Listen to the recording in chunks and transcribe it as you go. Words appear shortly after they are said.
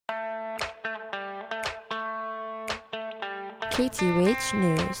KTUH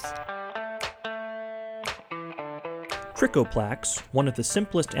News. Trichoplax, one of the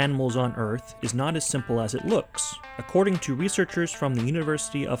simplest animals on Earth, is not as simple as it looks. According to researchers from the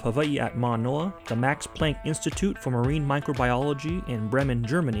University of Hawaii at Manoa, the Max Planck Institute for Marine Microbiology in Bremen,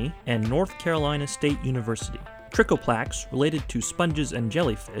 Germany, and North Carolina State University. Trichoplax, related to sponges and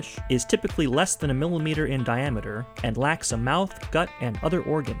jellyfish, is typically less than a millimeter in diameter and lacks a mouth, gut, and other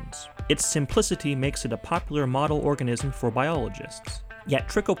organs. Its simplicity makes it a popular model organism for biologists. Yet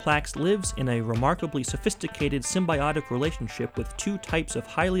Trichoplax lives in a remarkably sophisticated symbiotic relationship with two types of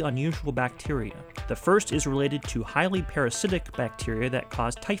highly unusual bacteria. The first is related to highly parasitic bacteria that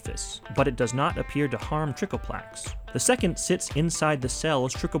cause typhus, but it does not appear to harm Trichoplax. The second sits inside the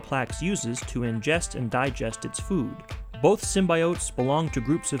cells Trichoplax uses to ingest and digest its food. Both symbiotes belong to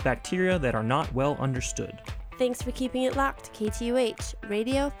groups of bacteria that are not well understood. Thanks for keeping it locked, KTUH,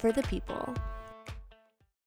 Radio for the People.